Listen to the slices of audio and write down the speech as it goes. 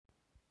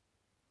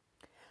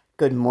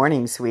Good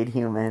morning, sweet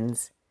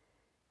humans.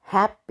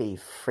 Happy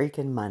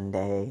freaking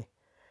Monday.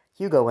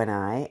 Hugo and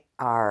I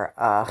are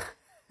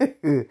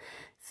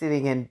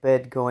sitting in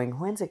bed going,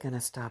 when's it going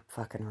to stop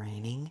fucking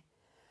raining?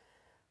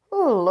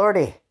 Oh,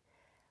 Lordy.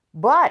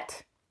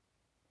 But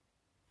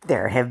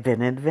there have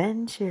been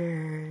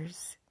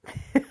adventures.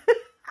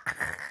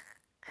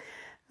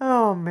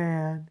 Oh,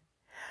 man.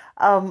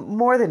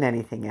 More than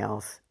anything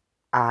else,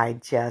 I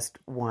just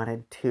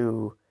wanted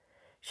to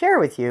share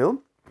with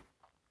you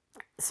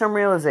some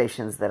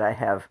realizations that I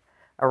have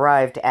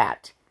arrived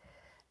at.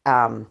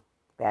 Bad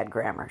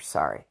grammar,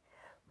 sorry.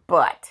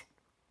 But,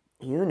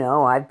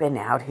 I've been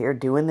out here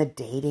doing the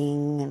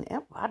dating,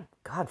 and,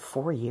 God,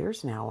 4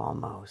 years now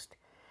almost.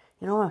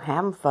 I'm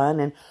having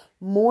fun and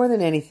more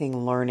than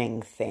anything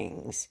learning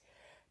things.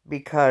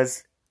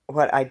 Because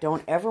what I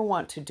don't ever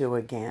want to do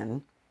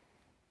again,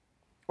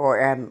 or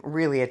am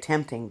really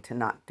attempting to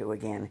not do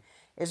again,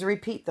 is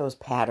repeat those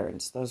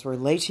patterns, those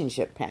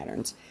relationship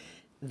patterns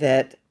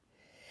that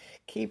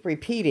keep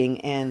repeating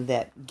and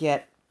that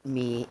get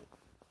me,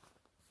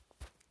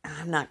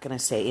 I'm not going to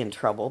say in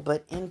trouble,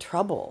 but in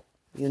trouble,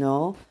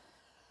 Because,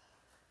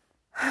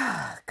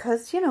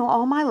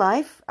 all my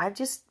life,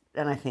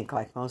 and I think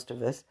like most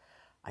of us,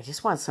 I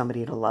just want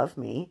somebody to love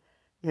me,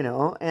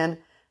 and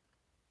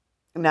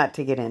not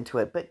to get into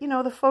it. But,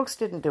 the folks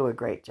didn't do a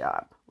great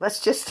job. Let's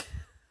just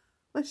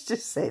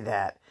say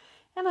that.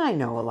 And I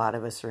know a lot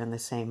of us are in the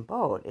same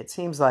boat. It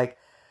seems like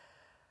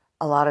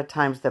a lot of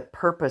times the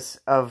purpose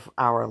of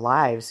our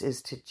lives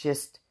is to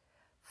just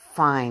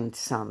find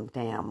some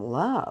damn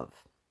love.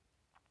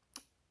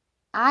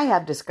 I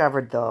have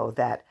discovered, though,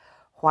 that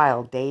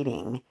while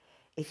dating,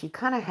 if you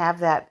kind of have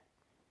that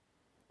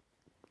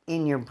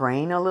in your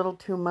brain a little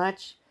too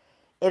much,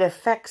 it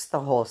affects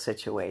the whole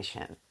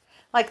situation.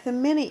 Like the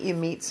minute you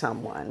meet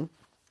someone,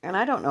 and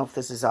I don't know if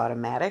this is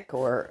automatic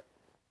or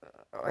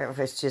if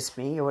it's just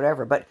me or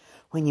whatever, but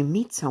when you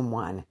meet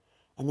someone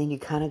and then you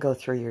kind of go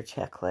through your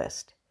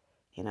checklist,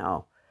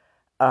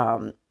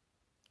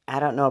 I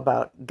don't know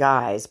about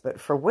guys, but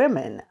for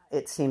women,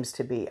 it seems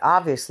to be,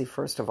 obviously,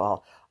 first of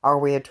all, are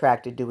we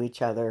attracted to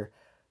each other,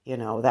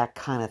 that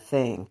kind of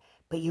thing.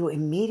 But you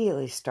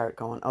immediately start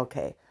going,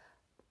 okay,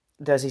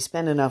 does he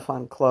spend enough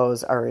on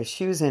clothes? Are his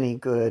shoes any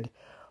good?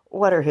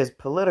 What are his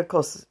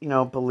political,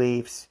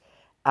 beliefs?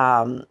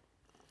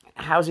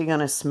 How's he going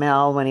to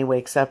smell when he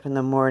wakes up in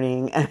the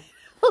morning? And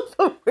all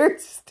the weird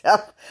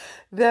stuff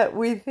that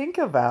we think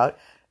about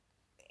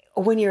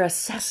when you're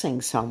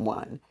assessing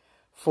someone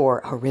for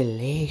a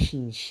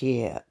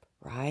relationship,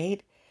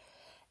 right?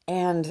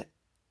 And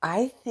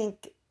I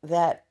think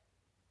that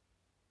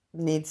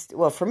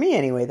for me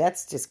anyway,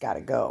 that's just got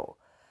to go.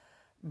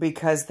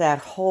 Because that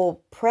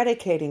whole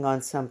predicating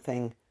a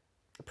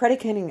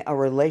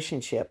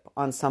relationship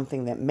on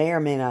something that may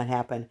or may not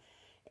happen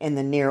in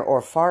the near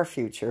or far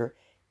future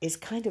is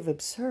kind of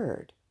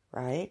absurd,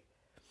 right?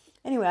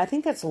 Anyway, I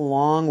think that's a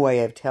long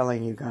way of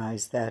telling you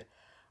guys that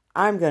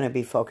I'm going to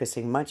be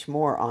focusing much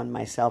more on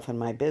myself and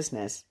my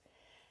business.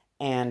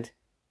 And,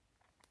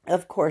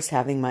 of course,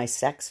 having my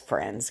sex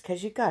friends,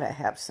 because you got to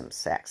have some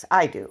sex.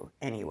 I do,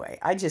 anyway.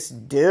 I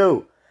just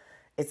do.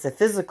 It's a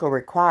physical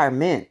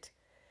requirement.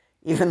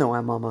 Even though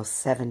I'm almost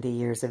 70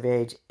 years of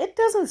age, it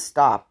doesn't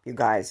stop, you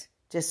guys,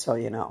 just so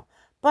you know.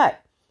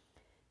 But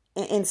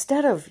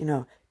instead of,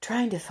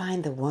 trying to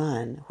find the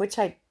one, which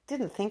I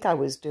didn't think I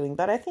was doing,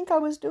 but I think I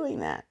was doing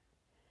that,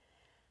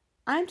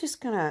 I'm just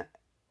going to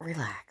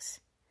relax,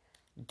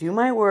 do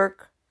my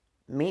work,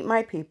 meet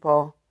my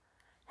people,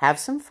 have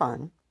some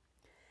fun.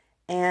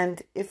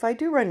 And if I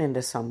do run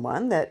into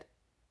someone that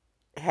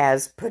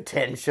has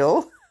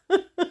potential,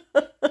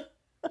 I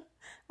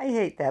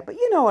hate that, but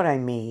you know what I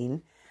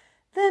mean.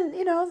 Then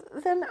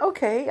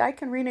okay, I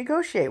can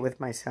renegotiate with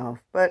myself.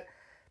 But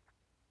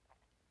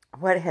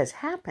what has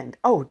happened?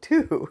 Oh,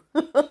 too,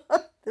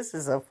 this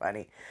is so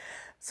funny.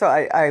 So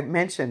I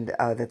mentioned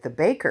that the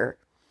baker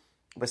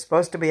was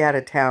supposed to be out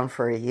of town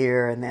for a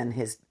year, and then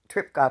his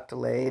trip got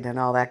delayed and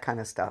all that kind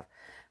of stuff.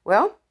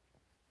 Well,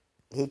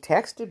 he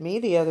texted me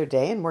the other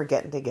day, and we're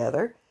getting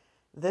together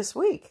this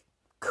week.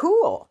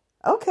 Cool.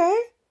 Okay.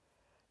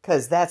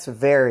 Because that's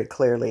very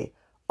clearly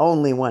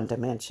only one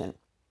dimension.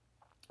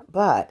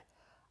 But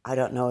I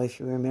don't know if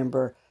you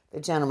remember the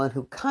gentleman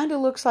who kind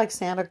of looks like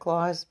Santa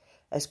Claus,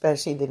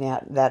 especially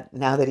now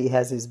that he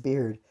has his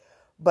beard.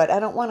 But I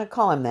don't want to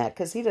call him that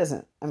because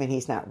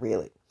he's not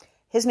really.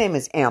 His name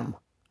is M.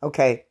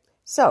 Okay.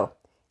 So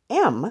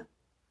M,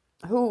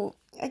 who,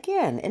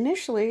 again,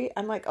 initially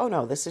I'm like, oh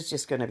no, this is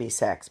just going to be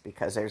sex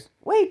because there's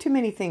way too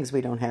many things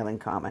we don't have in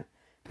common.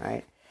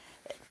 Right.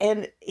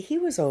 And he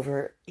was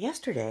over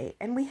yesterday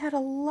and we had a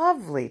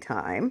lovely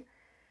time.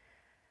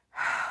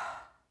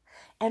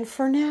 And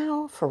for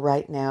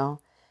right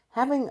now,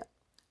 having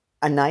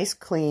a nice,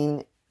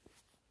 clean,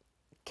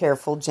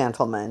 careful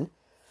gentleman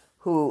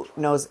who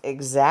knows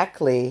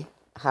exactly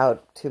how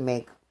to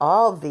make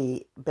all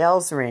the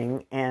bells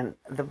ring and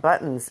the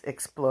buttons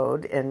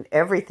explode and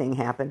everything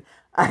happen.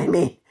 I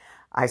mean,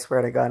 I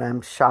swear to God,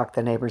 I'm shocked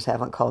the neighbors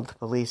haven't called the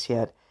police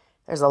yet.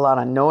 There's a lot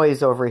of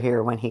noise over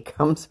here when he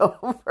comes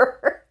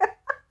over.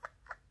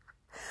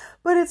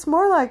 But it's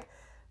more like,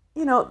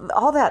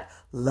 all that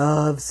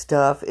love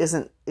stuff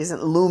isn't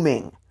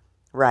looming,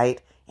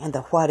 right? And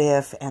the what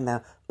if and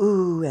the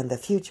ooh and the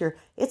future,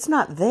 it's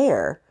not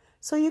there.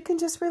 So you can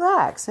just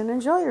relax and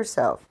enjoy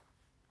yourself.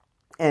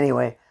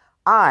 Anyway,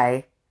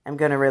 I am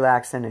going to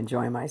relax and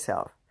enjoy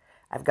myself.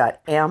 I've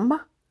got M,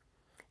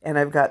 and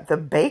I've got the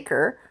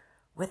baker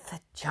with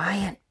the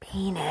giant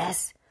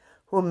penis,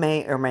 who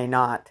may or may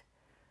not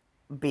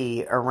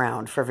be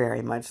around for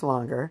very much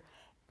longer.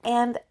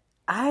 And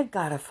I've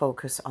got to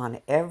focus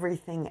on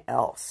everything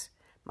else.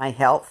 My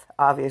health,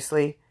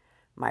 obviously,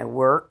 my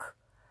work,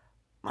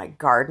 my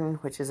garden,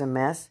 which is a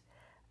mess.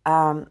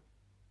 So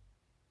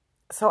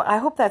I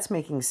hope that's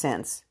making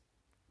sense,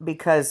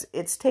 because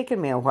it's taken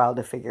me a while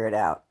to figure it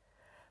out.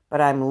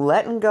 But I'm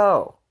letting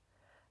go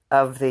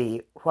of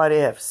the what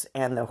ifs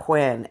and the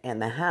when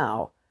and the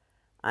how.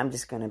 I'm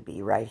just going to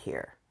be right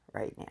here,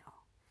 right now.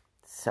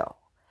 So,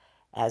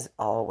 as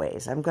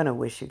always, I'm going to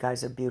wish you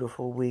guys a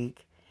beautiful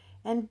week.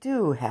 And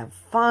do have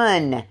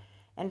fun.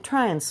 And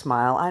try and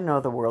smile. I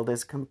know the world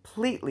is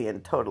completely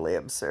and totally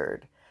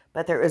absurd.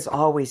 But there is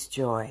always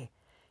joy.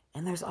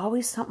 And there's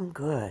always something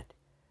good.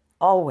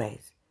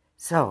 Always.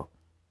 So,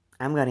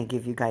 I'm going to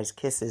give you guys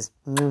kisses.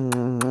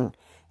 And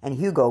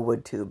Hugo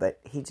would too, but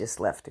he just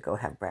left to go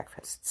have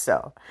breakfast.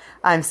 So,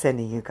 I'm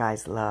sending you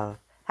guys love.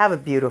 Have a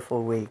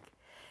beautiful week.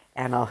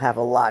 And I'll have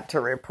a lot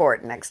to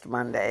report next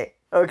Monday.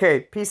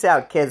 Okay, peace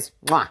out, kids.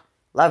 Mwah.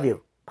 Love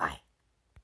you.